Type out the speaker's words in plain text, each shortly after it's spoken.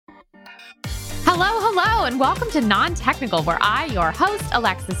Hello, and welcome to Non-Technical, where I, your host,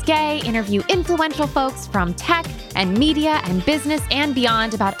 Alexis Gay, interview influential folks from tech and media and business and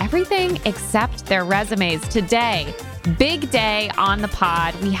beyond about everything except their resumes. Today, big day on the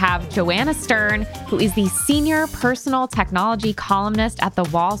pod. We have Joanna Stern, who is the senior personal technology columnist at the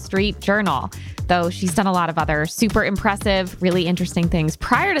Wall Street Journal, though she's done a lot of other super impressive, really interesting things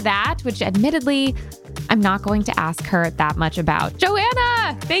prior to that, which admittedly, I'm not going to ask her that much about.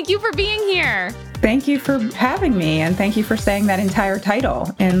 Joanna, thank you for being here. Thank you for having me, and thank you for saying that entire title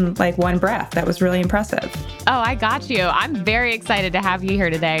in like one breath. That was really impressive. Oh, I got you. I'm very excited to have you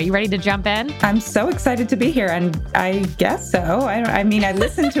here today. Are you ready to jump in? I'm so excited to be here, and I guess so. I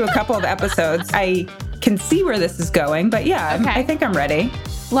listened to a couple of episodes. I can see where this is going, but yeah, okay. I think I'm ready.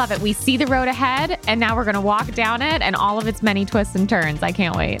 Love it. We see the road ahead, and now we're going to walk down it and all of its many twists and turns. I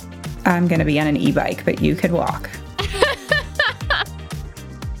can't wait. I'm going to be on an e-bike, but you could walk.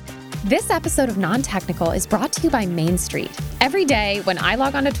 This episode of Non-Technical is brought to you by Main Street. Every day when I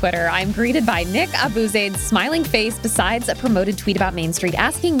log onto Twitter, I'm greeted by Nick Abuzade's smiling face besides a promoted tweet about Main Street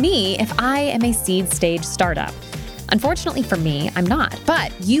asking me if I am a seed stage startup. Unfortunately for me, I'm not,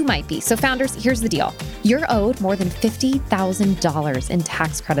 but you might be. So founders, here's the deal. You're owed more than $50,000 in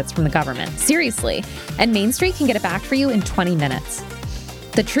tax credits from the government. Seriously. And Main Street can get it back for you in 20 minutes.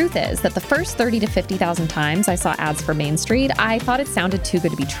 The truth is that the first 30 to 50,000 times I saw ads for Main Street, I thought it sounded too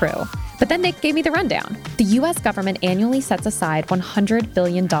good to be true. But then Nick gave me the rundown. The U.S. government annually sets aside $100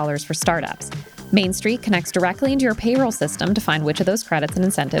 billion for startups. Main Street connects directly into your payroll system to find which of those credits and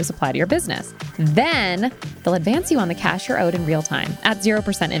incentives apply to your business. Then they'll advance you on the cash you're owed in real time at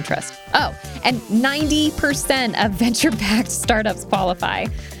 0% interest. Oh, and 90% of venture-backed startups qualify.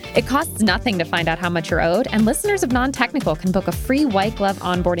 It costs nothing to find out how much you're owed, and listeners of Non-Technical can book a free white glove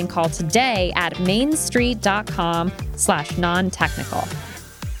onboarding call today at mainstreet.com/non-technical.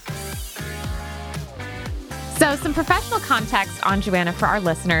 So some professional context on Joanna for our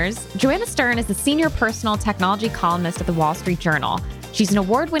listeners. Joanna Stern is the senior personal technology columnist at the Wall Street Journal. She's an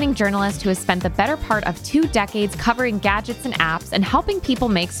award-winning journalist who has spent the better part of 2 decades covering gadgets and apps and helping people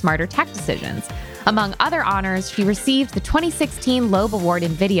make smarter tech decisions. Among other honors, she received the 2016 Loeb Award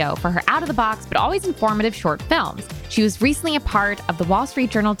in Video for her out-of-the-box but always informative short films. She was recently a part of the Wall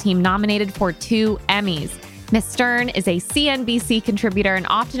Street Journal team nominated for 2 Emmys. Ms. Stern is a CNBC contributor and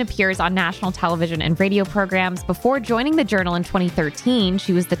often appears on national television and radio programs. Before joining the Journal in 2013,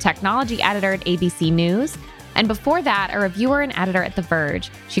 she was the technology editor at ABC News. And before that, a reviewer and editor at The Verge.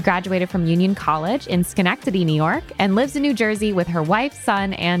 She graduated from Union College in Schenectady, New York, and lives in New Jersey with her wife,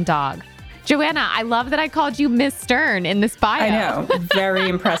 son, and dog. Joanna, I love that I called you Miss Stern in this bio. I know. Very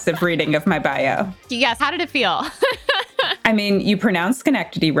impressive reading of my bio. Yes. How did it feel? I mean, you pronounced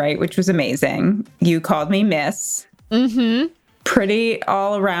Schenectady right, which was amazing. You called me Miss. Mm-hmm. Pretty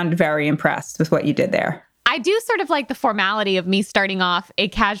all around very impressed with what you did there. I do sort of like the formality of me starting off a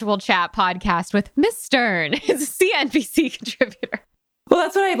casual chat podcast with Miss Stern, as a CNBC contributor. Well,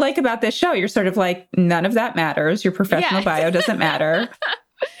 that's what I like about this show. You're sort of like, none of that matters. Your professional bio doesn't matter.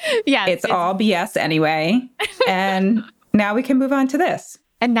 Yeah, it's all BS anyway. And now we can move on to this.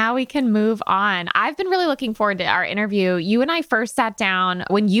 And now we can move on. I've been really looking forward to our interview. You and I first sat down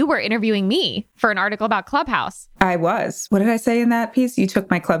when you were interviewing me for an article about Clubhouse. I was. What did I say in that piece? You took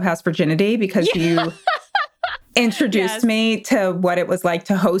my Clubhouse virginity because you introduced me to what it was like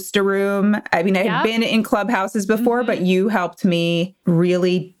to host a room. I mean, I had been in Clubhouses before, but you helped me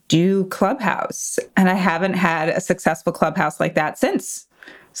really do Clubhouse. And I haven't had a successful Clubhouse like that since.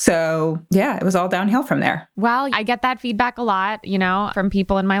 So yeah, it was all downhill from there. Well, I get that feedback a lot, from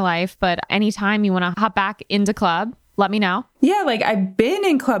people in my life, but anytime you want to hop back into Club, let me know. Yeah, like I've been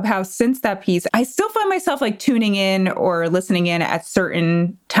in Clubhouse since that piece. I still find myself like tuning in or listening in at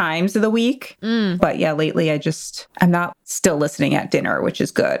certain times of the week. But yeah, lately I'm not still listening at dinner, which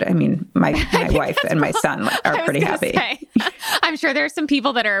is good. I mean, my wife and my son are pretty happy. I'm sure there are some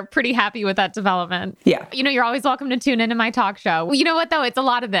people that are pretty happy with that development. Yeah. You're always welcome to tune into my talk show. Well, you know what, though? It's a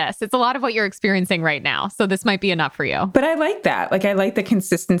lot of this. It's a lot of what you're experiencing right now. So this might be enough for you. But I like that. Like, I like the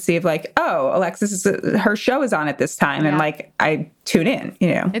consistency of like, oh, Alexis, her show is on at this time. And like, I tune in,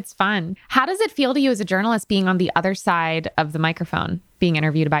 It's fun. How does it feel to you as a journalist being on the other side of the microphone, being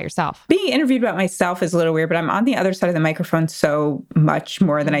interviewed about yourself? Being interviewed about myself is a little weird, but I'm on the other side of the microphone so much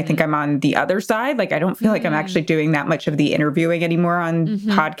more than I think I'm on the other side. Like, I don't feel like I'm actually doing that much of the interviewing anymore on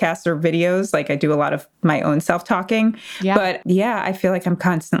podcasts or videos. Like, I do a lot of my own self-talking. Yeah. But yeah, I feel like I'm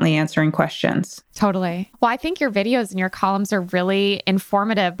constantly answering questions. Totally. Well, I think your videos and your columns are really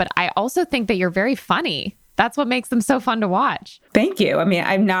informative, but I also think that you're very funny. That's what makes them so fun to watch. Thank you. I mean,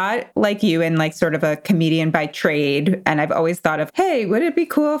 I'm not like you and like sort of a comedian by trade. And I've always thought of, hey, would it be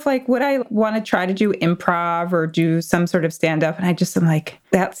cool if like, would I want to try to do improv or do some sort of stand-up? And I just am like,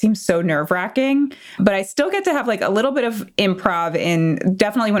 that seems so nerve-wracking. But I still get to have like a little bit of improv in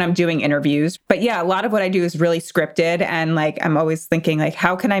definitely when I'm doing interviews. But yeah, a lot of what I do is really scripted. And like, I'm always thinking like,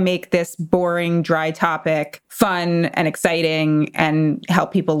 how can I make this boring, dry topic fun and exciting and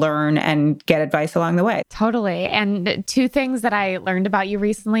help people learn and get advice along the way? Totally. And two things that I learned about you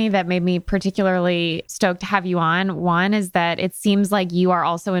recently that made me particularly stoked to have you on. One is that it seems like you are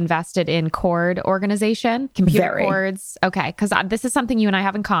also invested in cord organization, computer cords. Okay. Because this is something you and I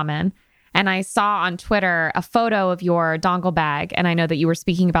have in common. And I saw on Twitter a photo of your dongle bag. And I know that you were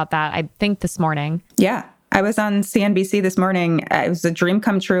speaking about that, I think this morning. Yeah. I was on CNBC this morning. It was a dream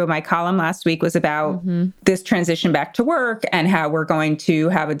come true. My column last week was about this transition back to work and how we're going to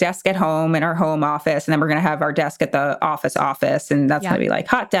have a desk at home in our home office. And then we're going to have our desk at the office. And that's going to be like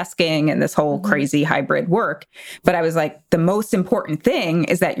hot desking and this whole crazy hybrid work. But I was like, the most important thing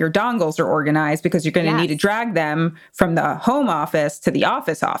is that your dongles are organized because you're going to need to drag them from the home office to the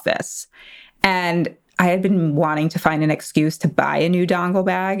office. And I had been wanting to find an excuse to buy a new dongle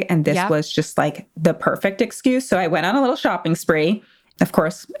bag, and this was just like the perfect excuse. So I went on a little shopping spree, of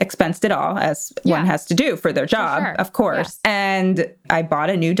course, expensed it all, as one has to do for their job, of course. And I bought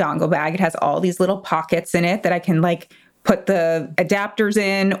a new dongle bag. It has all these little pockets in it that I can like put the adapters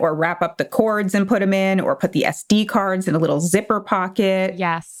in or wrap up the cords and put them in, or put the SD cards in a little zipper pocket.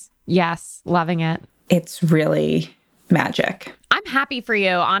 Yes. Loving it. It's really magic. I'm happy for you,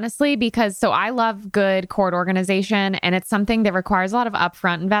 honestly, because so I love good cord organization, and it's something that requires a lot of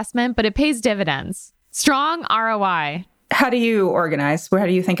upfront investment, but it pays dividends. Strong ROI. How do you organize? How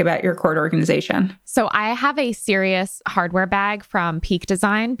do you think about your cord organization? So I have a serious hardware bag from Peak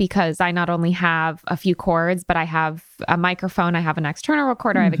Design because I not only have a few cords, but I have a microphone, I have an external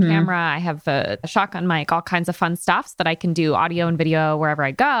recorder, I have a camera, I have a shotgun mic, all kinds of fun stuff so that I can do audio and video wherever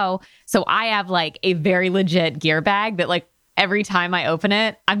I go. So I have like a very legit gear bag that like every time I open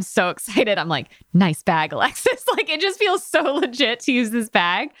it, I'm so excited. I'm like, nice bag, Alexis. Like, it just feels so legit to use this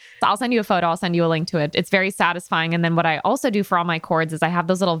bag. So I'll send you a photo. I'll send you a link to it. It's very satisfying. And then what I also do for all my cords is I have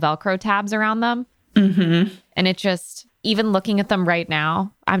those little Velcro tabs around them. And it just, even looking at them right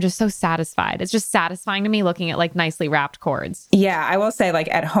now, I'm just so satisfied. It's just satisfying to me looking at like nicely wrapped cords. Yeah, I will say like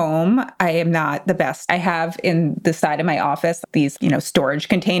at home, I am not the best. I have in the side of my office these, storage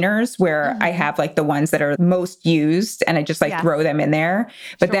containers where I have like the ones that are most used and I just like throw them in there.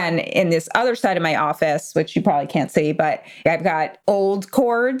 But then in this other side of my office, which you probably can't see, but I've got old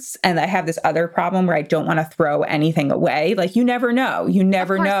cords and I have this other problem where I don't want to throw anything away. Like you never know. You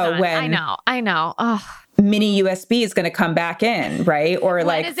never know when. I know. Oh. Mini USB is going to come back in, right? Or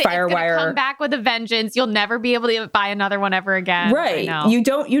like FireWire. Come back with a vengeance. You'll never be able to buy another one ever again. Right.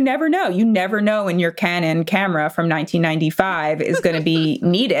 You never know. You never know when your Canon camera from 1995 is going to be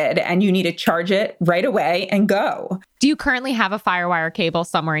needed and you need to charge it right away and go. Do you currently have a FireWire cable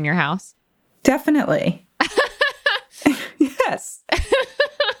somewhere in your house? Definitely. Yes.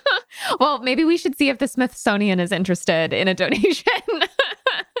 Well, maybe we should see if the Smithsonian is interested in a donation.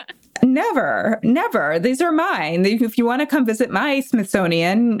 Never. These are mine. If you want to come visit my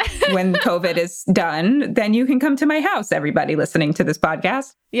Smithsonian when COVID is done, then you can come to my house, everybody listening to this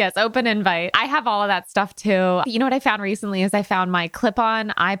podcast. Yes, open invite. I have all of that stuff too. You know what I found recently is I found my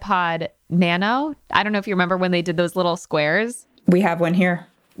clip-on iPod Nano. I don't know if you remember when they did those little squares. We have one here.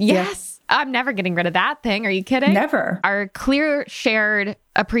 Yes. Yeah. I'm never getting rid of that thing. Are you kidding? Never. Our clear shared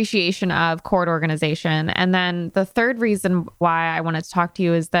appreciation of cord organization. And then the third reason why I wanted to talk to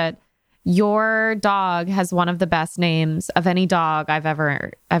you is that your dog has one of the best names of any dog I've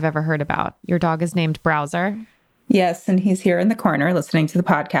ever heard about. Your dog is named Browser. Yes, and he's here in the corner listening to the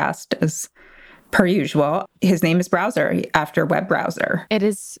podcast as per usual. His name is Browser after web browser. It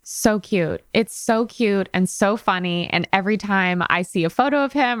is so cute. It's so cute and so funny. And every time I see a photo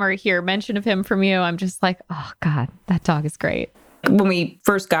of him or hear mention of him from you, I'm just like, oh God, that dog is great. When we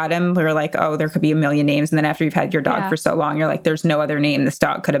first got him, we were like, oh, there could be a million names. And then after you've had your dog for so long, you're like, there's no other name this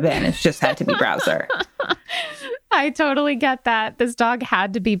dog could have been. It's just had to be Browser. I totally get that. This dog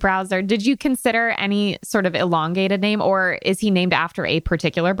had to be Browser. Did you consider any sort of elongated name, or is he named after a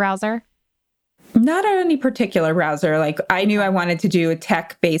particular browser? Not any particular browser. Like I knew I wanted to do a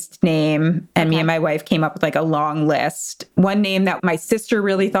tech-based name, and me and my wife came up with like a long list. One name that my sister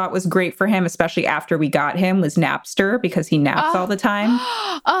really thought was great for him, especially after we got him, was Napster because he naps all the time.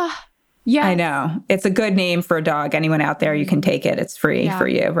 Yeah, I know. It's a good name for a dog. Anyone out there, you can take it. It's free for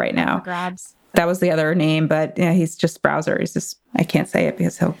you right now. Grabs. That was the other name, but he's just Browser. He's just, I can't say it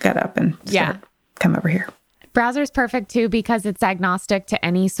because he'll get up and come over here. Browser's perfect too because it's agnostic to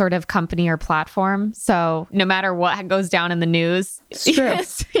any sort of company or platform. So no matter what goes down in the news,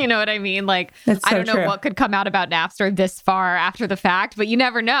 you know what I mean? Like, I don't know what could come out about Napster this far after the fact, but you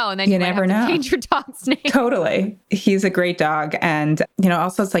never know. And then you never know. Change your dog's name. Totally. He's a great dog. And,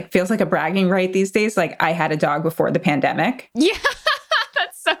 also it's like, feels like a bragging right these days. Like I had a dog before the pandemic. Yeah,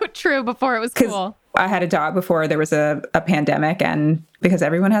 that's so true. Before it was cool. I had a dog before there was a pandemic, and because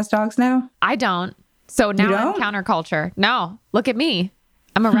everyone has dogs now. I don't. So now I'm counterculture. No, look at me.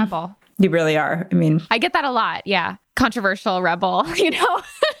 I'm a rebel. You really are. I mean, I get that a lot. Yeah. Controversial rebel,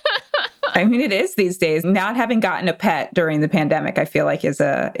 I mean, it is these days. Not having gotten a pet during the pandemic, I feel like is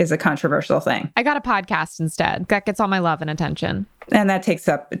a controversial thing. I got a podcast instead. That gets all my love and attention. And that takes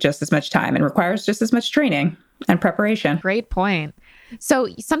up just as much time and requires just as much training and preparation. Great point. So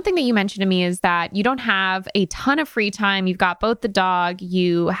something that you mentioned to me is that you don't have a ton of free time. You've got both the dog,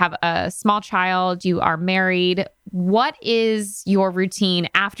 you have a small child, you are married. What is your routine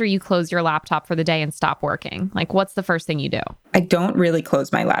after you close your laptop for the day and stop working? Like, what's the first thing you do? I don't really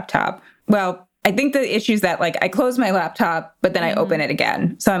close my laptop. Well, I think the issue is that like I close my laptop, but then I open it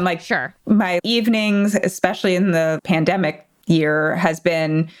again. So I'm like, sure. My evenings, especially in the pandemic year, has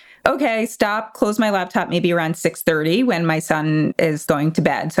been okay, stop, close my laptop maybe around 6:30 when my son is going to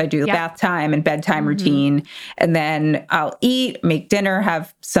bed. So I do bath time and bedtime routine. And then I'll eat, make dinner,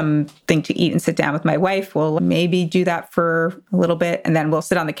 have something to eat and sit down with my wife. We'll maybe do that for a little bit. And then we'll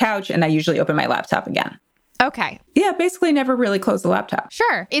sit on the couch and I usually open my laptop again. Okay. Yeah, basically never really close the laptop.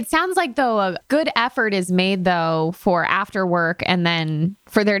 Sure. It sounds like, though, a good effort is made, though, for after work and then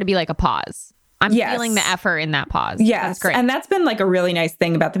for there to be like a pause. I'm feeling the effort in that pause. Yes. That's great. And that's been like a really nice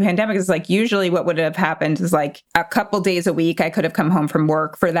thing about the pandemic is like usually what would have happened is like a couple days a week, I could have come home from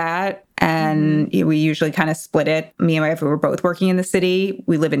work for that. And we usually kind of split it. Me and my wife, we were both working in the city.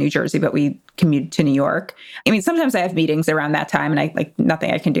 We live in New Jersey, but we commute to New York. I mean, sometimes I have meetings around that time and I like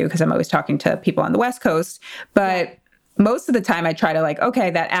nothing I can do because I'm always talking to people on the West Coast. But most of the time I try to like,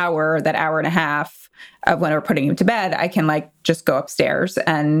 okay, that hour and a half of when we're putting him to bed, I can like just go upstairs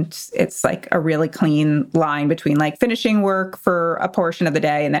and it's like a really clean line between like finishing work for a portion of the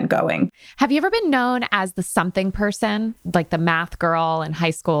day and then going. Have you ever been known as the something person, like the math girl in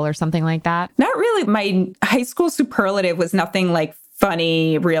high school or something like that? Not really. My high school superlative was nothing like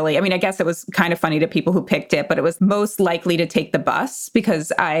funny, really. I mean, I guess it was kind of funny to people who picked it, but it was most likely to take the bus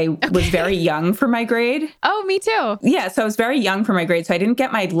because I was very young for my grade. Oh, me too. Yeah, so I was very young for my grade. So I didn't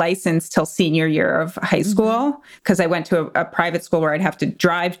get my license till senior year of high school because I went to a private school where I'd have to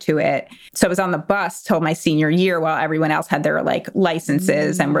drive to it. So I was on the bus till my senior year while everyone else had their like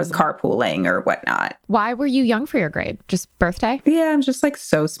licenses and was carpooling or whatnot. Why were you young for your grade? Just birthday? Yeah, I'm just like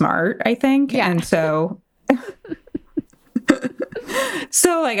so smart, I think. Yeah. And so...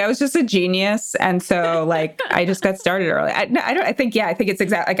 So like I was just a genius. And so like I just got started early. I think it's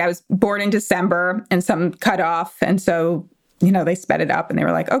exactly like I was born in December and some cut off. And so, they sped it up and they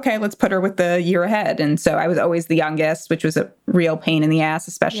were like, okay, let's put her with the year ahead. And so I was always the youngest, which was a real pain in the ass,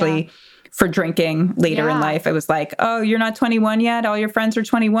 especially for drinking later in life. I was like, oh, you're not 21 yet. All your friends are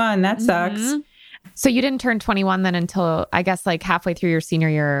 21. That sucks. So you didn't turn 21 then until, I guess, like halfway through your senior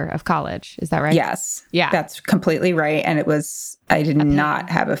year of college. Is that right? Yes. Yeah. That's completely right. And I did not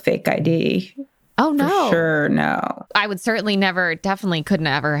have a fake ID. Oh, no. For sure, no. I would definitely couldn't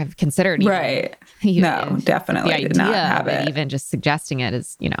ever have considered. Right. No, definitely did not have it. Even just suggesting it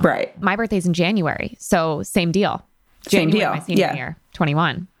is, Right. My birthday's in January. So same deal. January, my senior year,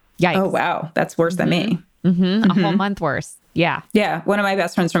 21. Yikes. Oh, wow. That's worse than me. A whole month worse. Yeah. Yeah. One of my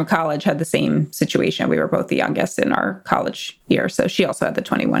best friends from college had the same situation. We were both the youngest in our college year. So she also had the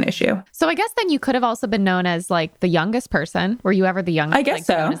 21 issue. So I guess then you could have also been known as like the youngest person. Were you ever the youngest? I guess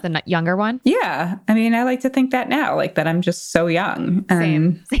so. Known as the younger one? Yeah. I mean, I like to think that now, like that I'm just so young.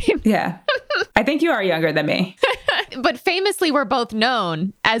 Same. Yeah. I think you are younger than me. But famously, we're both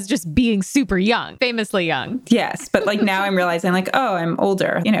known as just being super young, famously young. Yes. But like now I'm realizing like, oh, I'm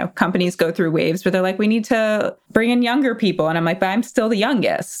older. Companies go through waves where they're like, we need to bring in younger people. And I'm like, but I'm still the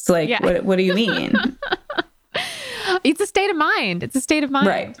youngest. Like, what do you mean? It's a state of mind. It's a state of mind.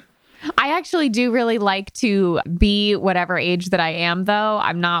 Right. I actually do really like to be whatever age that I am, though.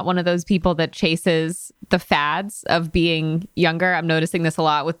 I'm not one of those people that chases the fads of being younger. I'm noticing this a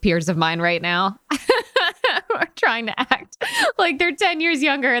lot with peers of mine right now. Who are trying to act like they're 10 years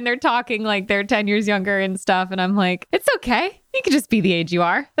younger and they're talking like they're 10 years younger and stuff. And I'm like, it's okay. You can just be the age you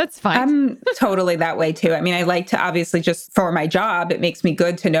are. That's fine. I'm totally that way too. I mean, I like to obviously just for my job, it makes me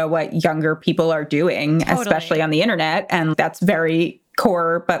good to know what younger people are doing, especially on the internet. And that's very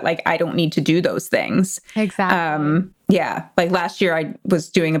core, but like, I don't need to do those things. Exactly. Yeah. Like last year I was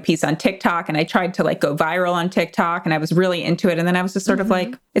doing a piece on TikTok and I tried to like go viral on TikTok and I was really into it. And then I was just sort of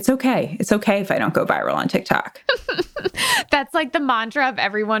like, it's okay. It's okay if I don't go viral on TikTok. That's like the mantra of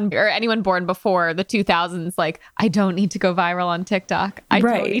everyone or anyone born before the 2000s. Like, I don't need to go viral on TikTok. I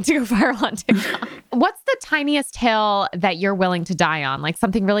don't need to go viral on TikTok. What's the tiniest hill that you're willing to die on? Like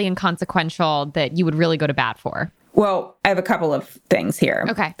something really inconsequential that you would really go to bat for? Well, I have a couple of things here.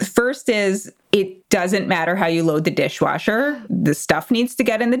 Okay. The first is it doesn't matter how you load the dishwasher. The stuff needs to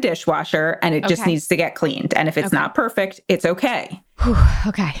get in the dishwasher and it just needs to get cleaned. And if it's not perfect, it's okay.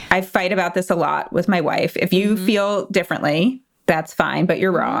 Okay. I fight about this a lot with my wife. If you feel differently, that's fine, but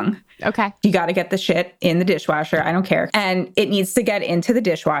you're wrong. Okay. You got to get the shit in the dishwasher. I don't care. And it needs to get into the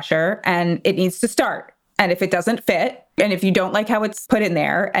dishwasher and it needs to start. And if it doesn't fit, and if you don't like how it's put in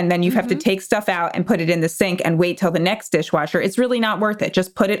there, and then you have to take stuff out and put it in the sink and wait till the next dishwasher, it's really not worth it.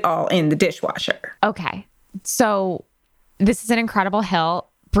 Just put it all in the dishwasher. Okay. So this is an incredible hill.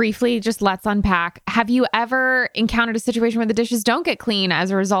 Briefly, just let's unpack. Have you ever encountered a situation where the dishes don't get clean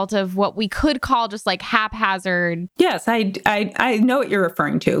as a result of what we could call just like haphazard? Yes, I know what you're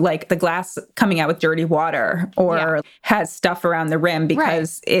referring to, like the glass coming out with dirty water or has stuff around the rim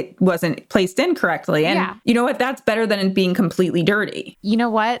because it wasn't placed in correctly. And you know what? That's better than it being completely dirty. You know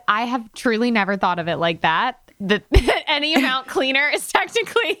what? I have truly never thought of it like that. That any amount cleaner is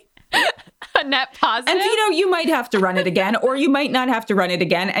technically a net positive. And you might have to run it again, or you might not have to run it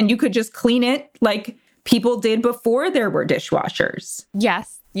again, and you could just clean it like people did before there were dishwashers.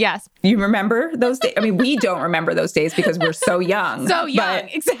 Yes. You remember those days? I mean, we don't remember those days because we're so young.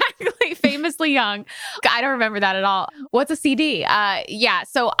 Exactly. Famously young. I don't remember that at all. What's a CD?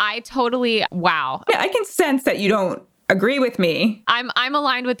 So I totally, wow. Yeah, I can sense that you don't agree with me. I'm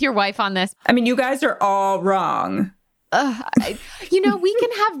aligned with your wife on this. I mean, you guys are all wrong. We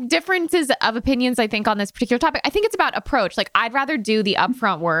can have differences of opinions, I think, on this particular topic. I think it's about approach. Like, I'd rather do the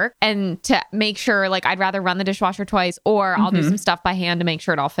upfront work and to make sure, like, I'd rather run the dishwasher twice, or I'll do some stuff by hand to make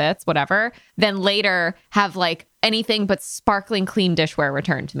sure it all fits, whatever, than later have like anything but sparkling clean dishware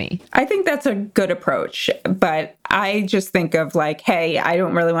returned to me. I think that's a good approach, but I just think of like, hey, I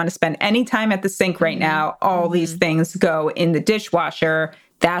don't really want to spend any time at the sink right now. All these things go in the dishwasher.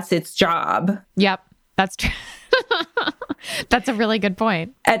 That's its job. Yep, that's true. That's a really good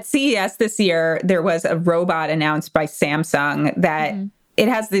point. At CES this year, there was a robot announced by Samsung that it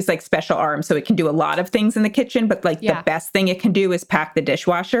has these like special arms, so it can do a lot of things in the kitchen, but like the best thing it can do is pack the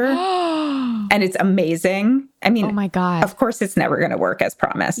dishwasher. And it's amazing. I mean, oh my God. Of course, it's never going to work as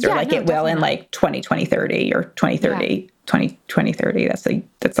promised, or it will in like 2030 or 2030, 2030.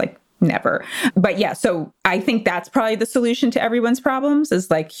 That's like never. But yeah, so I think that's probably the solution to everyone's problems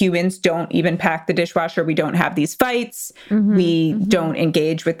is like humans don't even pack the dishwasher. We don't have these fights. We don't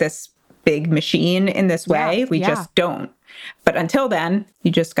engage with this big machine in this way. We just don't. But until then,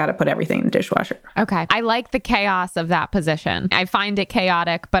 you just got to put everything in the dishwasher. Okay. I like the chaos of that position. I find it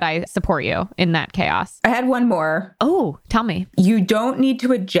chaotic, but I support you in that chaos. I had one more. Oh, tell me. You don't need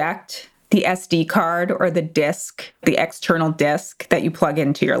to eject the SD card or the disk, the external disk that you plug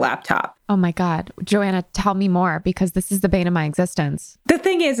into your laptop. Oh my God. Joanna, tell me more, because this is the bane of my existence. The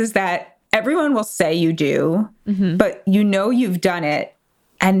thing is that everyone will say you do, but you've done it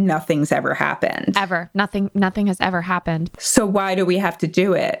and nothing's ever happened. Ever. Nothing has ever happened. So why do we have to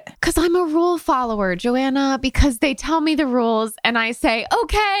do it? Because I'm a rule follower, Joanna, because they tell me the rules and I say,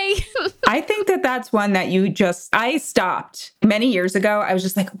 okay. I think that's one that I stopped many years ago. I was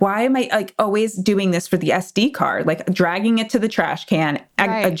just like, why am I like always doing this for the SD card? Like dragging it to the trash can,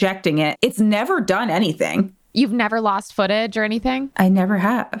 ejecting it. It's never done anything. You've never lost footage or anything? I never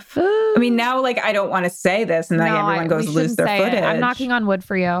have. I mean, now, like, I don't want to say this and then everyone goes to lose their footage. I'm knocking on wood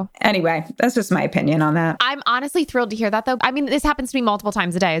for you. Anyway, that's just my opinion on that. I'm honestly thrilled to hear that, though. I mean, this happens to me multiple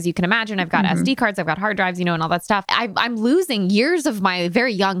times a day. As you can imagine, I've got SD cards, I've got hard drives, and all that stuff. I'm losing years of my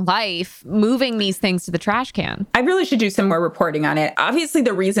very young life moving these things to the trash can. I really should do some more reporting on it. Obviously,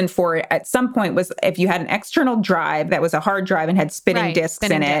 the reason for it at some point was if you had an external drive that was a hard drive and had spinning disks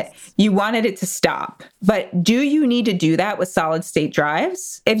in it, you wanted it to stop. But do you need to do that with solid state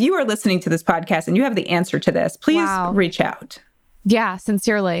drives? If you are listening to this podcast and you have the answer to this, please reach out. Yeah,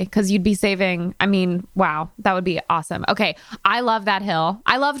 sincerely, because you'd be saving. I mean, wow, that would be awesome. Okay, I love that hill.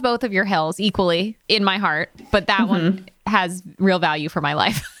 I loved both of your hills equally in my heart, but that one has real value for my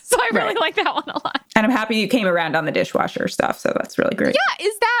life. So I really like that one a lot. And I'm happy you came around on the dishwasher stuff. So that's really great. Yeah,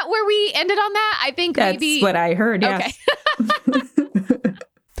 is that where we ended on that? I think that's what I heard. Yes. Okay.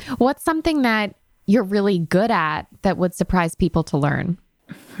 What's something that you're really good at that would surprise people to learn?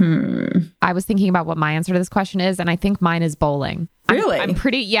 I was thinking about what my answer to this question is, and I think mine is bowling. Really? I'm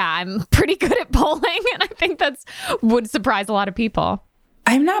pretty good at bowling, and I think would surprise a lot of people.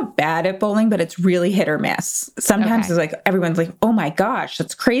 I'm not bad at bowling, but it's really hit or miss. Sometimes it's like, everyone's like, oh my gosh,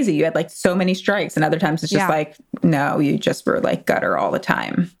 that's crazy. You had like so many strikes. And other times it's just like, no, you just were like gutter all the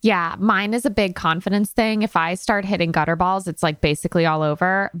time. Yeah. Mine is a big confidence thing. If I start hitting gutter balls, it's like basically all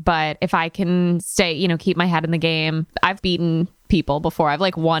over. But if I can stay, keep my head in the game, I've beaten people before. I've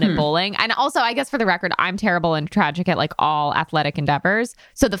like won at bowling. And also, I guess for the record, I'm terrible and tragic at like all athletic endeavors.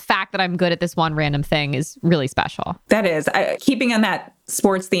 So the fact that I'm good at this one random thing is really special. That is. Keeping on that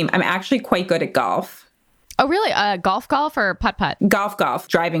sports theme, I'm actually quite good at golf. Oh, really? Golf or putt-putt? Golf,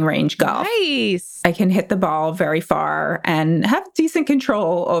 driving range golf. Nice. I can hit the ball very far and have decent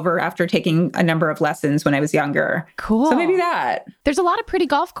control over after taking a number of lessons when I was younger. Cool. So maybe that. There's a lot of pretty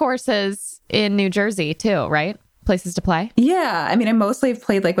golf courses in New Jersey too, right? Places to play? Yeah. I mean, I mostly have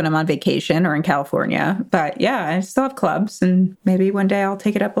played like when I'm on vacation or in California. But yeah, I still have clubs, and maybe one day I'll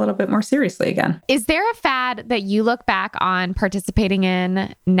take it up a little bit more seriously again. Is there a fad that you look back on participating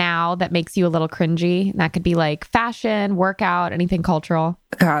in now that makes you a little cringy? That could be like fashion, workout, anything cultural.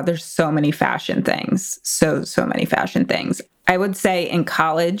 God, there's so many fashion things. So many fashion things. I would say in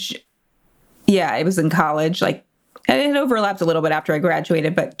college, it was in college. Like it overlapped a little bit after I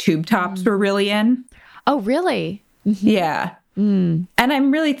graduated, but tube tops were really in. Oh, really? Yeah. And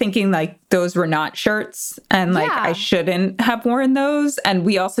I'm really thinking like those were not shirts, and like I shouldn't have worn those. And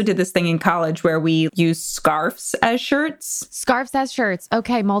we also did this thing in college where we used scarves as shirts. Scarves as shirts.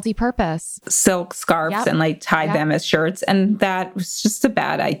 Okay. Multi-purpose. Silk scarves and like tied them as shirts. And that was just a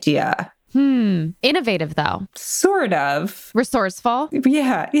bad idea. Innovative though. Sort of. Resourceful.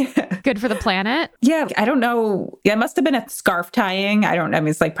 Yeah. Good for the planet. Yeah. I don't know. It must have been a scarf tying. I mean,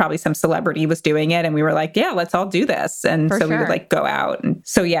 it's like probably some celebrity was doing it and we were like, yeah, let's all do this. And we would like go out. And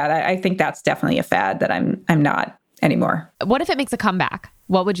so, I think that's definitely a fad that I'm not anymore. What if it makes a comeback?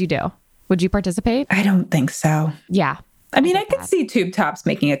 What would you do? Would you participate? I don't think so. Yeah. I mean, I could see tube tops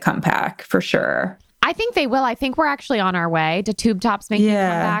making a comeback for sure. I think they will. I think we're actually on our way to tube tops making a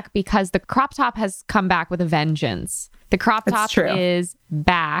comeback because the crop top has come back with a vengeance. The crop top is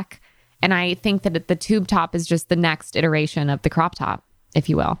back. And I think that the tube top is just the next iteration of the crop top, if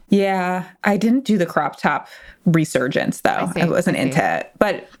you will. Yeah. I didn't do the crop top resurgence, though. I wasn't into it.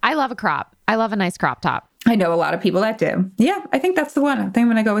 But I love a crop. I love a nice crop top. I know a lot of people that do. Yeah, I think that's the one. I think I'm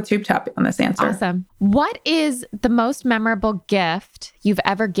going to go with tube top on this answer. Awesome. What is the most memorable gift you've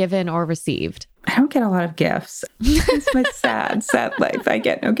ever given or received? I don't get a lot of gifts. It's my sad life. I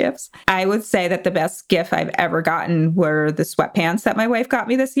get no gifts. I would say that the best gift I've ever gotten were the sweatpants that my wife got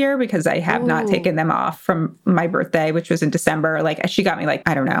me this year, because I have not taken them off from my birthday, which was in December. Like she got me like,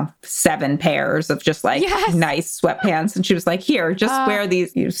 I don't know, 7 pairs of just like nice sweatpants. And she was like, here, just wear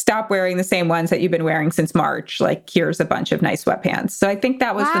these. You stop wearing the same ones that you've been wearing since March. Like here's a bunch of nice sweatpants. So I think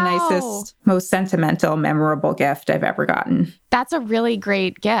that was the nicest, most sentimental, memorable gift I've ever gotten. That's a really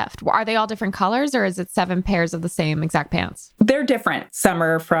great gift. Are they all different colors, or is it 7 pairs of the same exact pants? They're different. Some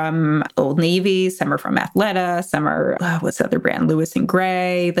are from Old Navy, some are from Athleta, some are, what's the other brand? Lewis and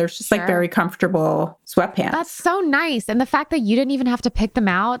Gray. There's just like very comfortable sweatpants. That's so nice. And the fact that you didn't even have to pick them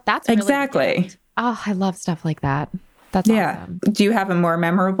out, that's really exactly. Good. Oh, I love stuff like that. That's awesome. Do you have a more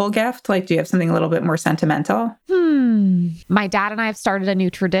memorable gift? Like, do you have something a little bit more sentimental? My dad and I have started a new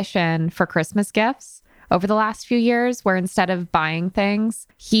tradition for Christmas gifts over the last few years, where instead of buying things,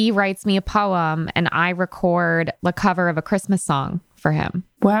 he writes me a poem and I record the cover of a Christmas song for him.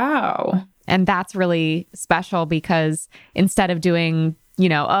 Wow. And that's really special because instead of doing,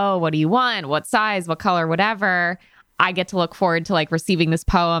 what do you want? What size? What color? Whatever. I get to look forward to like receiving this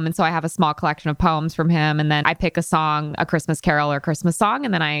poem. And so I have a small collection of poems from him. And then I pick a song, a Christmas carol or a Christmas song.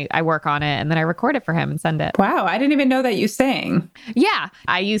 And then I work on it and then I record it for him and send it. Wow. I didn't even know that you sang. Yeah.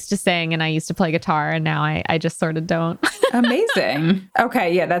 I used to sing and I used to play guitar. And now I just sort of don't. Amazing.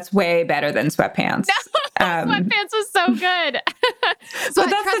 Okay. Yeah. That's way better than sweatpants. Sweatpants was so good. So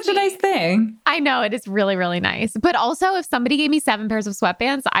that's such a nice thing. I know. It is really, really nice. But also, if somebody gave me 7 pairs of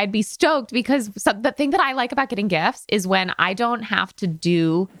sweatpants, I'd be stoked because the thing that I like about getting gifts is when I don't have to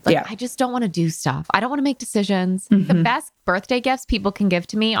do, I just don't want to do stuff. I don't want to make decisions. The best birthday gifts people can give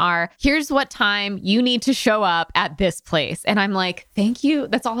to me are, here's what time you need to show up at this place. And I'm like, thank you.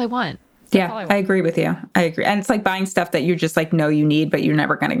 That's all I want. Yeah, I agree with you. I agree. And it's like buying stuff that you just like know you need, but you're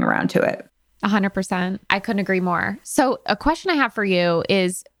never getting around to it. 100%. I couldn't agree more. So a question I have for you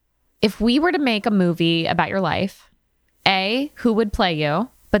is, if we were to make a movie about your life, A, who would play you?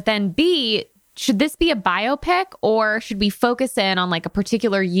 But then B, should this be a biopic or should we focus in on like a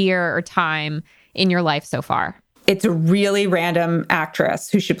particular year or time in your life so far? It's a really random actress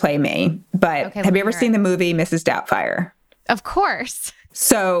who should play me. But Okay, have you ever seen the movie Mrs. Doubtfire? Of course.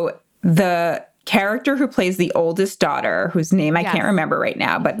 So the character who plays the oldest daughter, whose name I can't remember right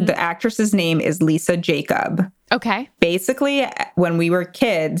now, but the actress's name is Lisa Jacob. Okay. Basically, when we were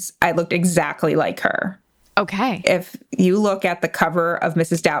kids, I looked exactly like her. Okay. If you look at the cover of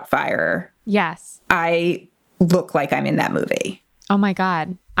Mrs. Doubtfire, yes, I look like I'm in that movie. Oh my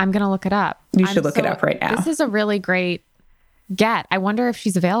God. I'm going to look it up. You should look it up right now. This is a really great get. I wonder if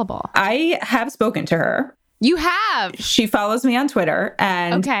she's available. I have spoken to her. You have? She follows me on Twitter,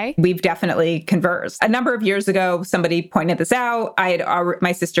 and we've definitely conversed. A number of years ago, somebody pointed this out.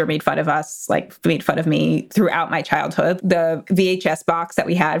 My sister made fun of us, made fun of me throughout my childhood. The VHS box that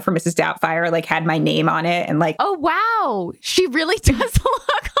we had for Mrs. Doubtfire, had my name on it, and oh wow, she really does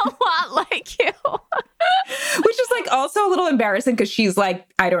look a lot like you. Which is also a little embarrassing because she's I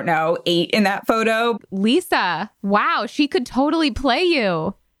don't know, 8 in that photo. Lisa, wow, she could totally play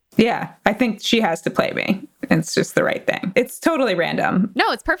you. Yeah, I think she has to play me. It's just the right thing. It's totally random. No,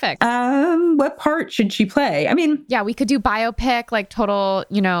 it's perfect. What part should she play? I mean, yeah, we could do biopic, total,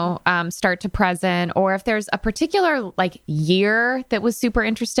 start to present, or if there's a particular year that was super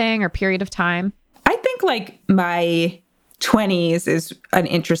interesting or period of time. I think my 20s is an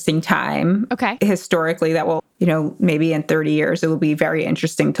interesting time. Okay. Historically, that will, maybe in 30 years, it will be very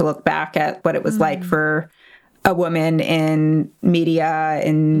interesting to look back at what it was like for a woman in media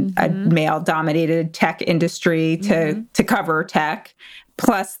in a male-dominated tech industry to cover tech.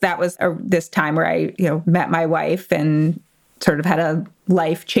 Plus, that was this time where I, met my wife and sort of had a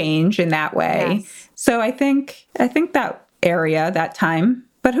life change in that way. Yes. So I think that area, that time,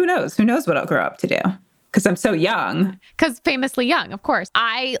 but who knows? Who knows what I'll grow up to do? Because I'm so young. Because famously young, of course.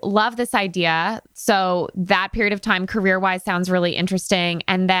 I love this idea. So that period of time, career-wise, sounds really interesting.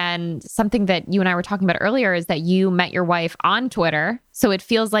 And then something that you and I were talking about earlier is that you met your wife on Twitter. So it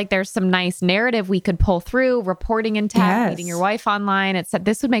feels like there's some nice narrative we could pull through, reporting in tech, meeting your wife online.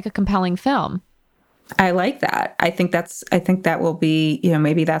 This would make a compelling film. I like that. I think that will be,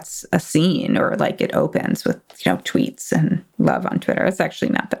 maybe that's a scene, or it opens with, tweets and love on Twitter. It's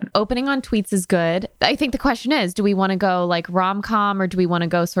actually not that. Opening on tweets is good. I think the question is, do we want to go rom-com, or do we want to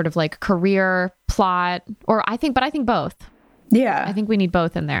go sort of career plot? Or I think both. Yeah. I think we need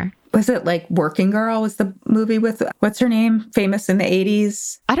both in there. Was it Working Girl was the movie with, what's her name? Famous in the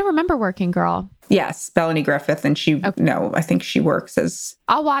 80s? I don't remember Working Girl. Yes, Melanie Griffith. And I think she works as...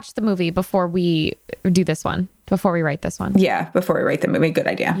 I'll watch the movie before we do this one, before we write this one. Yeah, before we write the movie. Good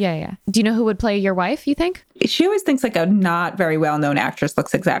idea. Yeah. Do you know who would play your wife, you think? She always thinks a not very well-known actress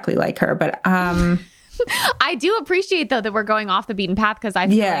looks exactly like her, but... I do appreciate, though, that we're going off the beaten path, because I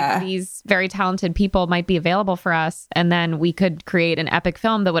feel like these very talented people might be available for us. And then we could create an epic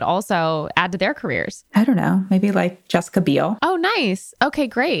film that would also add to their careers. I don't know. Maybe Jessica Biel. Oh, nice. Okay,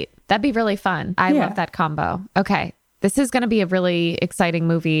 great. That'd be really fun. I love that combo. Okay. This is going to be a really exciting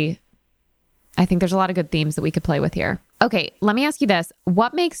movie. I think there's a lot of good themes that we could play with here. Okay, let me ask you this.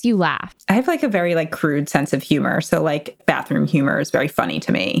 What makes you laugh? I have a very crude sense of humor. So bathroom humor is very funny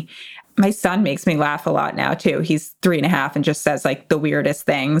to me. My son makes me laugh a lot now too. He's 3.5 and just says the weirdest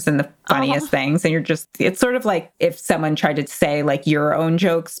things and the funniest things. And it's sort of if someone tried to say your own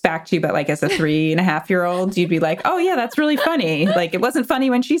jokes back to you, but as a 3.5-year-old, you'd be oh yeah, that's really funny. It wasn't funny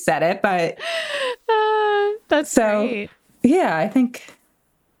when she said it, but that's so great. Yeah, I think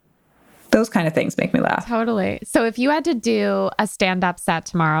those kind of things make me laugh. Totally. So if you had to do a stand-up set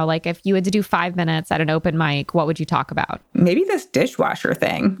tomorrow, if you had to do 5 minutes at an open mic, what would you talk about? Maybe this dishwasher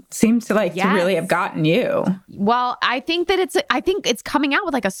thing seems to to really have gotten you. Well, I think it's coming out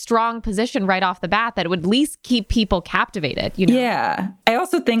with a strong position right off the bat that would at least keep people captivated, Yeah. I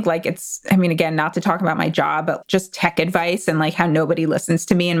also think it's, again, not to talk about my job, but just tech advice and how nobody listens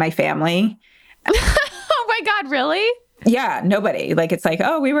to me and my family. Oh my God, really? Yeah, nobody. It's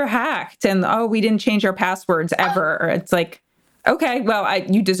oh, we were hacked, and oh, we didn't change our passwords ever. Or it's okay, well,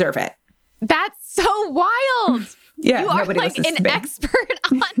 you deserve it. That's so wild. Yeah, you are an expert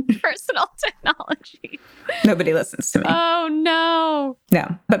on personal technology. Nobody listens to me. Oh, no.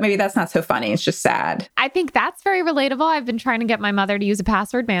 No, but maybe that's not so funny. It's just sad. I think that's very relatable. I've been trying to get my mother to use a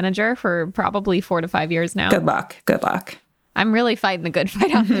password manager for probably 4 to 5 years now. Good luck. Good luck. I'm really fighting the good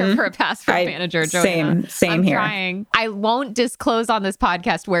fight out there for a password manager, Joanna. Same I'm here. Trying. I won't disclose on this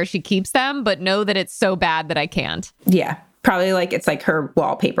podcast where she keeps them, but know that it's so bad that I can't. Yeah. Probably it's her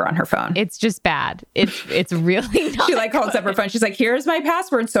wallpaper on her phone. It's just bad. It's really not. She holds up her phone. She's here's my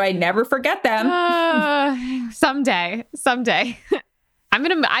password so I never forget them. Someday.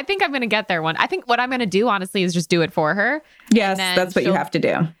 I think I'm gonna get there one. I think what I'm gonna do, honestly, is just do it for her. Yes, that's what you have to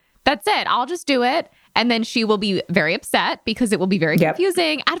do. That's it. I'll just do it. And then she will be very upset because it will be very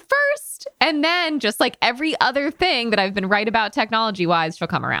confusing at first. And then just like every other thing that I've been right about technology-wise, she'll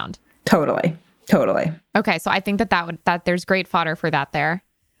come around. Totally. Okay, so I think that there's great fodder for that there.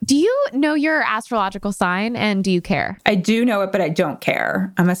 Do you know your astrological sign and do you care? I do know it, but I don't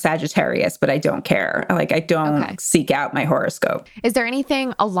care. I'm a Sagittarius, but I don't care. Like, I don't seek out my horoscope. Is there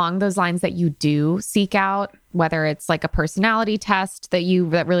anything along those lines that you do seek out, whether it's like a personality test that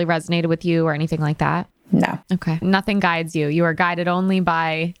really resonated with you or anything like that? No. Okay. Nothing guides you. You are guided only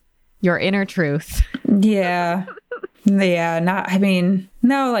by your inner truth. Yeah.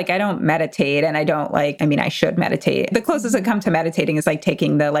 No, like I don't meditate and I don't I should meditate. The closest I come to meditating is like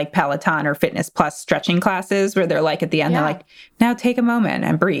taking the like Peloton or Fitness Plus stretching classes where they're like at the end, they're like, now take a moment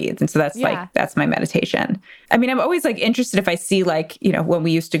and breathe. And so that's my meditation. I mean, I'm always like interested if I see like, when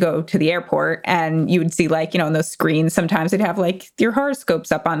we used to go to the airport and you would see like, on those screens, sometimes they'd have like your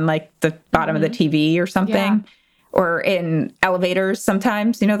horoscopes up on like the bottom of the TV or something. Yeah. Or in elevators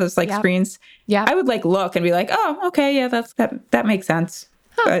sometimes, those like screens. Yeah. I would like look and be like, oh, okay, yeah, that makes sense.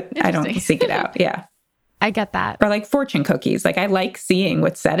 But I don't seek it out. Yeah. I get that. Or like fortune cookies. Like I like seeing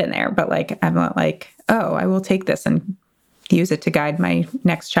what's said in there, but like I'm not like, oh, I will take this and use it to guide my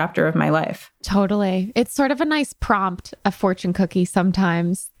next chapter of my life. Totally. It's sort of a nice prompt, a fortune cookie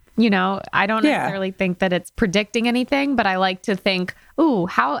sometimes. I don't necessarily think that it's predicting anything, but I like to think, ooh,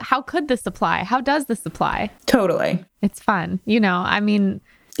 how could this apply? How does this apply? Totally. It's fun.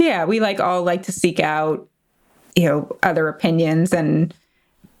 Yeah, we all like to seek out, other opinions and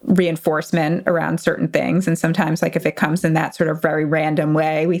reinforcement around certain things. And sometimes like if it comes in that sort of very random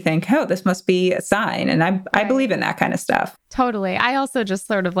way, we think, oh, this must be a sign. And I believe in that kind of stuff. Totally. I also just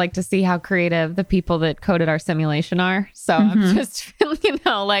sort of like to see how creative the people that coded our simulation are. So I'm just,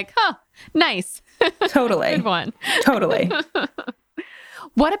 like, oh, nice. Totally. Good one. Totally.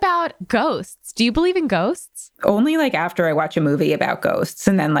 What about ghosts? Do you believe in ghosts? Only like after I watch a movie about ghosts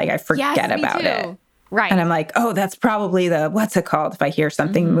and then like I forget about it. Right. And I'm like, oh, that's probably what's it called if I hear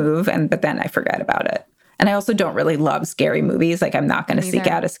something move, but then I forget about it. And I also don't really love scary movies. Like I'm not going to seek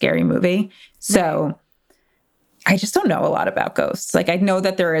out a scary movie. So I just don't know a lot about ghosts. Like I know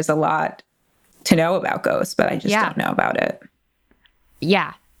that there is a lot to know about ghosts, but I just don't know about it.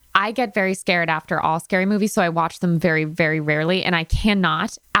 Yeah. I get very scared after all scary movies, so I watch them very, very rarely. And I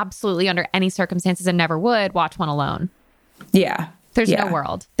cannot, absolutely under any circumstances and never would, watch one alone. Yeah. There's no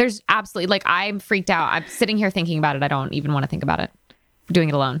world. There's absolutely, like, I'm freaked out. I'm sitting here thinking about it. I don't even want to think about it. Doing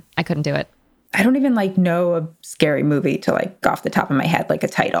it alone. I couldn't do it. I don't even know a scary movie to off the top of my head, like a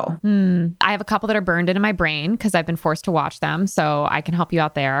title. I have a couple that are burned into my brain because I've been forced to watch them. So I can help you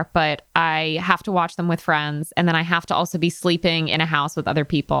out there. But I have to watch them with friends. And then I have to also be sleeping in a house with other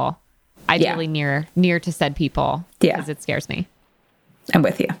people. Ideally near to said people. Because it scares me. I'm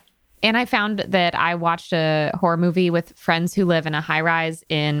with you. And I found that I watched a horror movie with friends who live in a high rise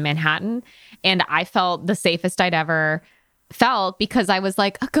in Manhattan. And I felt the safest I'd ever felt because I was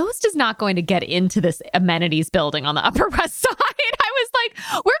like, a ghost is not going to get into this amenities building on the Upper West Side. I was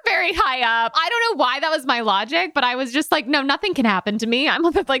like, we're very high up. I don't know why that was my logic, but I was just like, no, nothing can happen to me. I'm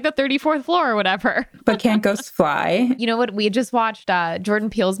up at like the 34th floor or whatever. But can't ghosts fly? You know what? We just watched Jordan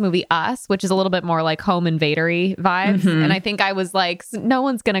Peele's movie Us, which is a little bit more like home invadery vibes. And I think I was like, no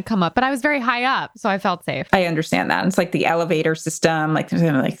one's going to come up, but I was very high up. So I felt safe. I understand that. It's like the elevator system,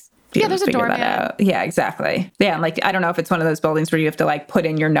 there's a doorman. Yeah, exactly. Yeah, and I don't know if it's one of those buildings where you have to put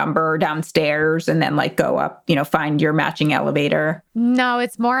in your number downstairs and then go up, find your matching elevator. No,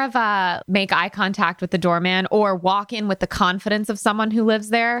 it's more of a make eye contact with the doorman or walk in with the confidence of someone who lives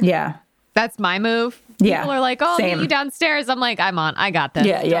there. Yeah. That's my move. Yeah. People are like, oh, I'll meet you downstairs. I'm like, I got this.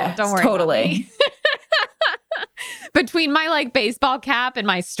 Yeah. Don't worry. Totally. Between my baseball cap and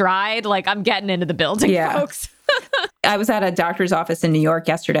my stride, I'm getting into the building, folks. I was at a doctor's office in New York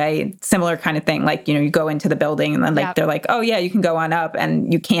yesterday, similar kind of thing. You go into the building and then they're like, oh yeah, you can go on up,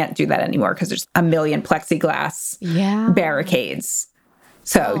 and you can't do that anymore because there's a million plexiglass barricades.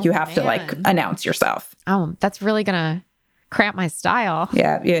 So you have to announce yourself. Oh, that's really going to cramp my style.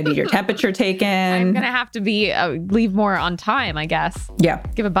 Yeah. You need your temperature taken. I'm going to have to leave more on time, I guess. Yeah.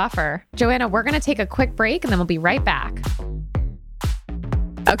 Give a buffer. Joanna, we're going to take a quick break and then we'll be right back.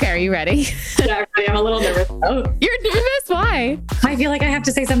 Okay, are you ready? Yeah, I'm a little nervous. Oh. You're nervous? Why? I feel like I have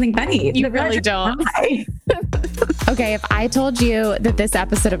to say something funny. You really don't. Okay, if I told you that this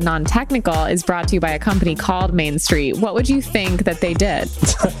episode of Non-Technical is brought to you by a company called Main Street, what would you think that they did?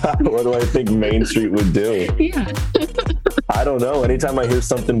 What do I think Main Street would do? Yeah. I don't know. Anytime I hear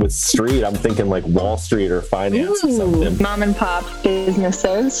something with street, I'm thinking Wall Street or finance or something. Mom and pop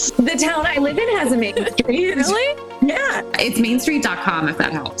businesses. The town I live in has a Main Street. Really? Yeah. It's mainstreet.com if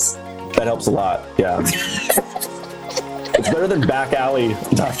that helps. That helps a lot. Yeah. It's better than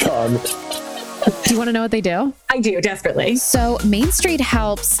backalley.com. Do you want to know what they do? I do, desperately. So Main Street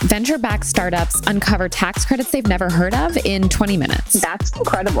helps venture-backed startups uncover tax credits they've never heard of in 20 minutes. That's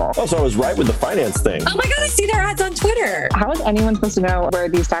incredible. Oh, so I was right with the finance thing. Oh my God, I see their ads on Twitter. How is anyone supposed to know where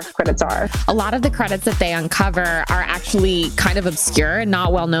these tax credits are? A lot of the credits that they uncover are actually kind of obscure and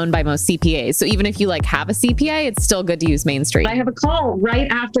not well known by most CPAs. So even if you have a CPA, it's still good to use Main Street. I have a call right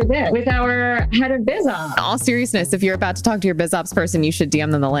after this with our head of BizOps. In all seriousness, if you're about to talk to your BizOps person, you should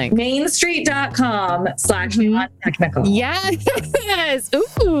DM them the link. mainstreet.com/non-technical. Yes.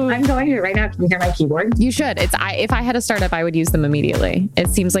 Ooh. I'm going to right now. Can you hear my keyboard? You should. If I had a startup, I would use them immediately. It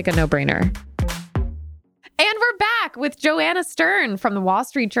seems like a no-brainer. And we're back with Joanna Stern from the Wall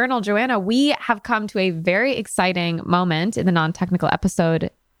Street Journal. Joanna, we have come to a very exciting moment in the non-technical episode.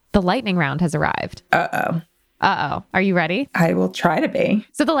 The lightning round has arrived. Uh-oh. Are you ready? I will try to be.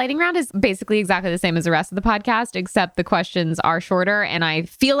 So the lightning round is basically exactly the same as the rest of the podcast, except the questions are shorter and I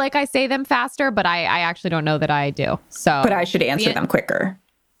feel like I say them faster, but I actually don't know that I do. So, But I should answer them quicker.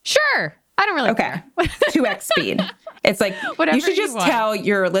 Sure. I don't really care. 2x speed. It's like, Whatever you should just tell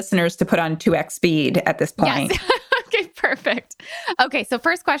your listeners to put on 2x speed at this point. Yes. Okay, perfect. Okay, so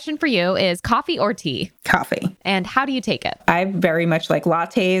first question for you is coffee or tea? Coffee. And how do you take it? I very much like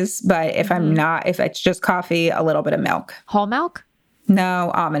lattes, but if if it's just coffee, a little bit of milk. Whole milk?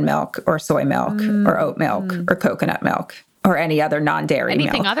 No, almond milk or soy milk or oat milk or coconut milk or any other non-dairy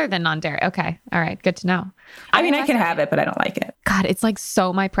Anything milk. other than non-dairy. Okay. All right. Good to know. I mean, I can have it, but I don't like it. God, it's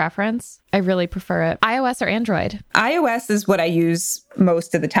so my preference. I really prefer it. iOS or Android? iOS is what I use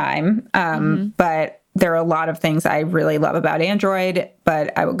most of the time. But there are a lot of things I really love about Android,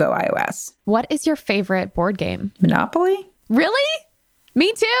 but I would go iOS. What is your favorite board game? Monopoly? Really?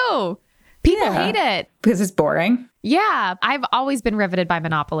 Me too. People hate it. Because it's boring. Yeah. I've always been riveted by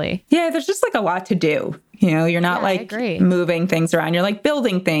Monopoly. Yeah, there's just a lot to do. You're not I agree. moving things around. You're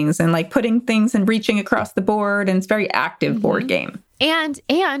building things and putting things and reaching across the board. And it's a very active board game. And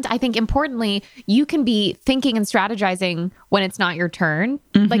I think importantly, you can be thinking and strategizing when it's not your turn.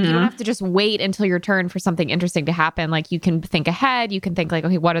 You don't have to just wait until your turn for something interesting to happen. You can think ahead. You can think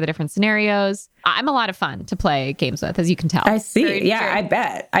okay, what are the different scenarios? I'm a lot of fun to play games with, as you can tell. I see. Yeah, I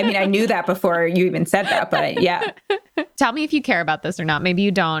bet. I mean, I knew that before you even said that, but yeah. Tell me if you care about this or not. Maybe you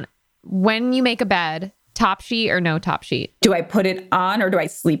don't. When you make a bed, top sheet or no top sheet? Do I put it on or do I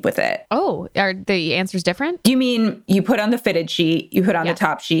sleep with it? Oh, are the answers different? Do you mean you put on the fitted sheet, you put on the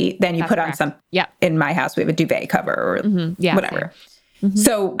top sheet, then you put on some, in my house, we have a duvet cover or whatever.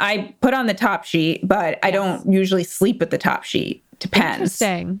 So I put on the top sheet, but I don't usually sleep with the top sheet. Depends.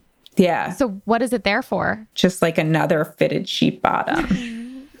 Interesting. Yeah. So what is it there for? Just another fitted sheet bottom.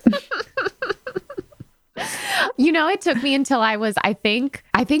 It took me until I was, I think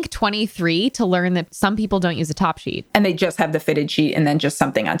 23 to learn that some people don't use a top sheet. And they just have the fitted sheet and then just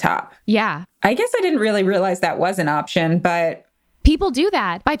something on top. Yeah. I guess I didn't really realize that was an option, but people do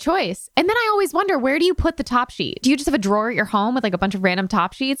that by choice. And then I always wonder, where do you put the top sheet? Do you just have a drawer at your home with a bunch of random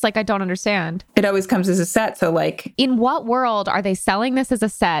top sheets? I don't understand. It always comes as a set. So in what world are they selling this as a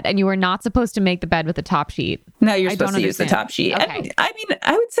set and you are not supposed to make the bed with a top sheet? No, you're supposed to use the top sheet. Okay. And, I mean,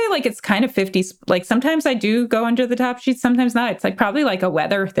 I would say it's kind of 50. Sometimes I do go under the top sheet, sometimes not. It's probably a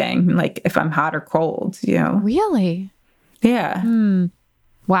weather thing, if I'm hot or cold, Really? Yeah.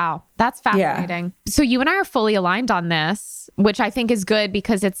 Wow. That's fascinating. Yeah. So you and I are fully aligned on this, which I think is good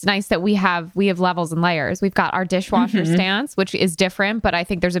because it's nice that we have levels and layers. We've got our dishwasher stance, which is different, but I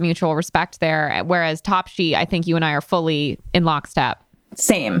think there's a mutual respect there. Whereas top sheet, I think you and I are fully in lockstep.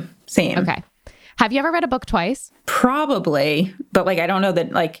 Same. Okay. Have you ever read a book twice? Probably, but I don't know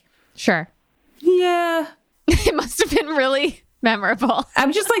that Sure. Yeah. It must have been really memorable.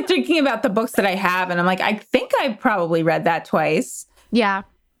 I'm just thinking about the books that I have and I'm I think I've probably read that twice. Yeah.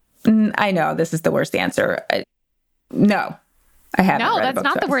 I know this is the worst answer. No, I haven't. No, read that's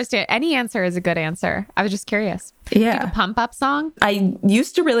not twice. the worst. Any answer is a good answer. I was just curious. Yeah. Like a pump up song? I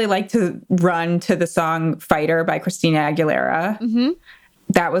used to really like to run to the song Fighter by Christina Aguilera.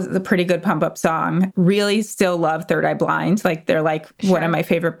 That was a pretty good pump up song. Really still love Third Eye Blind. They're one of my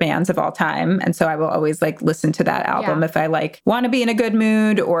favorite bands of all time. And so I will always listen to that album if I want to be in a good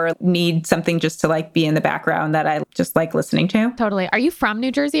mood or need something just to be in the background that I just like listening to. Totally. Are you from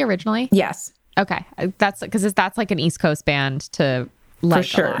New Jersey originally? Yes. Okay. That's because that's an East Coast band to for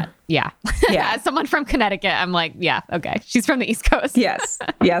sure. A lot. Yeah. Yeah. As someone from Connecticut, I'm yeah, okay. She's from the East Coast. Yes.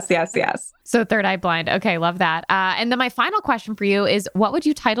 So Third Eye Blind. Okay, love that. And then my final question for you is, what would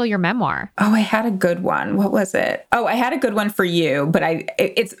you title your memoir? Oh, I had a good one. What was it? Oh, I had a good one for you, but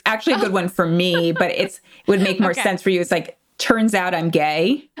it's actually a good one for me, but it would make more sense for you. It's Turns Out I'm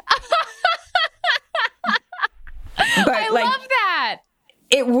Gay. But I love that.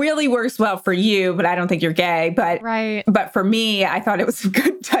 It really works well for you, but I don't think you're gay. But for me, I thought it was a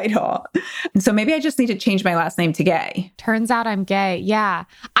good title. So maybe I just need to change my last name to Gay. Turns Out I'm Gay. Yeah.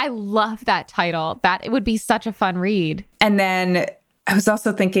 I love that title. That it would be such a fun read. And then I was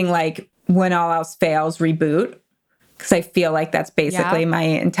also thinking like When All Else Fails, Reboot. Because I feel like that's basically my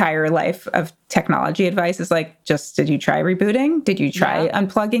entire life of technology advice is like, did you try rebooting? Did you try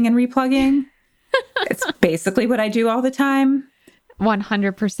unplugging and replugging? It's basically what I do all the time.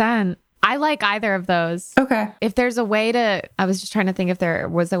 100%. I like either of those. Okay. If there's a way I was just trying to think if there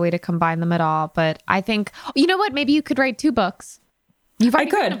was a way to combine them at all, but I think, you know what? Maybe you could write 2 books. You've already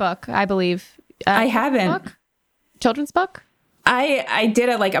written a book, I believe. I haven't. Children's book? I did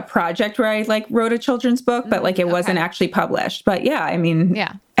a project where I wrote a children's book, but it wasn't actually published. But yeah, I mean,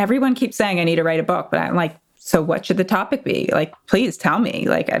 everyone keeps saying I need to write a book, but I'm like, so what should the topic be? Like, please tell me.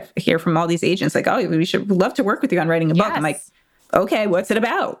 Like, I hear from all these agents like, oh, we'd love to work with you on writing a book. I'm like, okay, what's it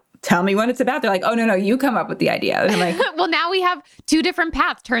about? Tell me what it's about. They're like, oh, no, you come up with the idea. And I'm like, well, now we have 2 different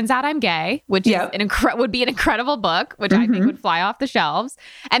paths. Turns Out I'm Gay, which is would be an incredible book, which I think would fly off the shelves.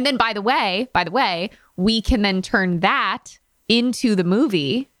 And then by the way, we can then turn that into the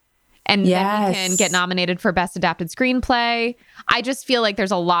movie, and then we can get nominated for Best Adapted Screenplay. I just feel like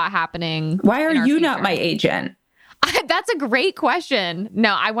there's a lot happening. Why are you not my agent? That's a great question.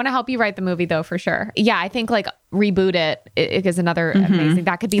 No, I want to help you write the movie though, for sure. Yeah, I think Reboot it is another amazing.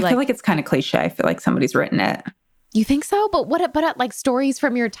 That could be I feel like it's kind of cliche. I feel like somebody's written it. You think so? But what stories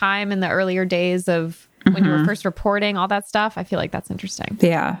from your time in the earlier days of when you were first reporting, all that stuff. I feel like that's interesting.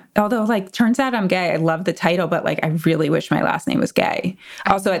 Yeah. Although Turns Out I'm Gay. I love the title, but I really wish my last name was Gay.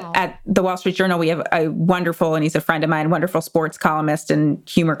 Also at the Wall Street Journal, we have a wonderful, and he's a friend of mine, wonderful sports columnist and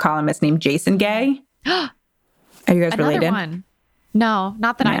humor columnist named Jason Gay. Are you guys related? Another one. No,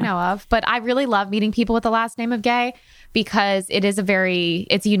 not that I know of, but I really love meeting people with the last name of Gay because it's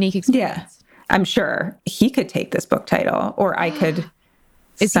a unique experience. Yeah. I'm sure he could take this book title, or I could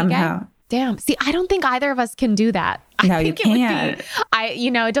somehow. Damn. See, I don't think either of us can do that. No, you can't.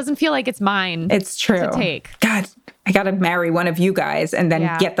 It doesn't feel like it's mine. It's true. To take. God, I got to marry one of you guys and then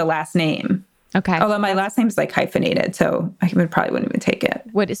get the last name. Okay. Although my last name's hyphenated, so I probably wouldn't even take it.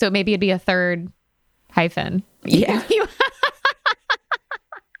 So maybe it'd be a third hyphen. Yeah.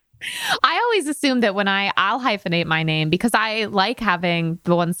 I always assume that when I'll hyphenate my name because I like having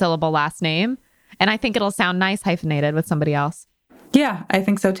the 1-syllable last name, and I think it'll sound nice hyphenated with somebody else. Yeah, I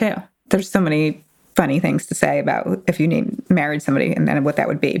think so too. There's so many funny things to say about if you married somebody and then what that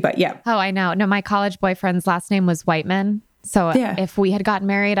would be. But yeah. Oh, I know. No, my college boyfriend's last name was Whiteman. So if we had gotten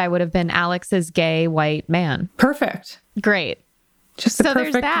married, I would have been Alex's gay white man. Perfect. Great. Just the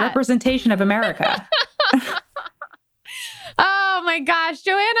perfect representation of America. Oh my gosh,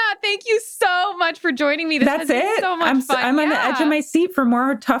 Joanna, thank you so much for joining me. That's it. So much fun. I'm on the edge of my seat for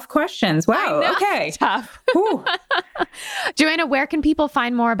more tough questions. Wow. Okay. Tough. Joanna, where can people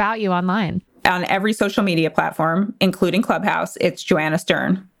find more about you online? On every social media platform, including Clubhouse, it's Joanna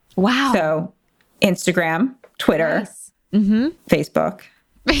Stern. Wow. So Instagram, Twitter, Facebook,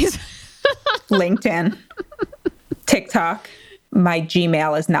 LinkedIn, TikTok. My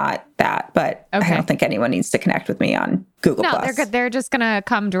Gmail is not that, but I don't think anyone needs to connect with me on Google+. No, they're just going to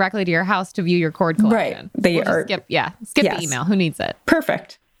come directly to your house to view your cord collection. Right. Skip the email. Who needs it?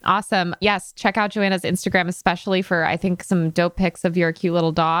 Perfect. Awesome. Yes. Check out Joanna's Instagram, especially for, I think, some dope pics of your cute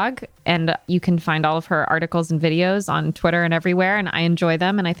little dog. And you can find all of her articles and videos on Twitter and everywhere. And I enjoy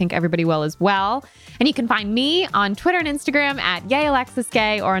them. And I think everybody will as well. And you can find me on Twitter and Instagram at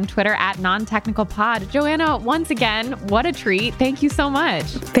YayAlexisGay or on Twitter at NonTechnicalPod. Joanna, once again, what a treat. Thank you so much.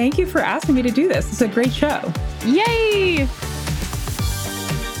 Thank you for asking me to do this. It's a great show. Yay.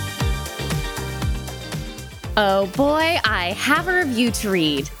 Oh boy, I have a review to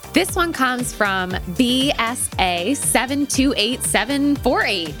read. This one comes from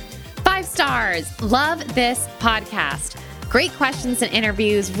BSA728748. 5 stars. Love this podcast. Great questions and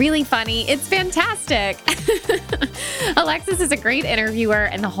interviews. Really funny. It's fantastic. Alexis is a great interviewer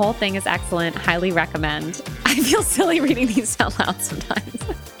and the whole thing is excellent. Highly recommend. I feel silly reading these out loud sometimes.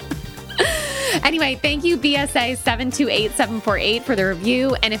 Anyway, thank you, BSA728748, for the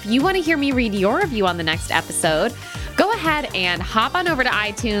review. And if you want to hear me read your review on the next episode, go ahead and hop on over to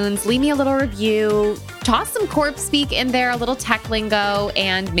iTunes, leave me a little review, toss some corpse speak in there, a little tech lingo,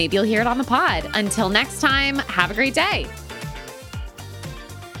 and maybe you'll hear it on the pod. Until next time, have a great day.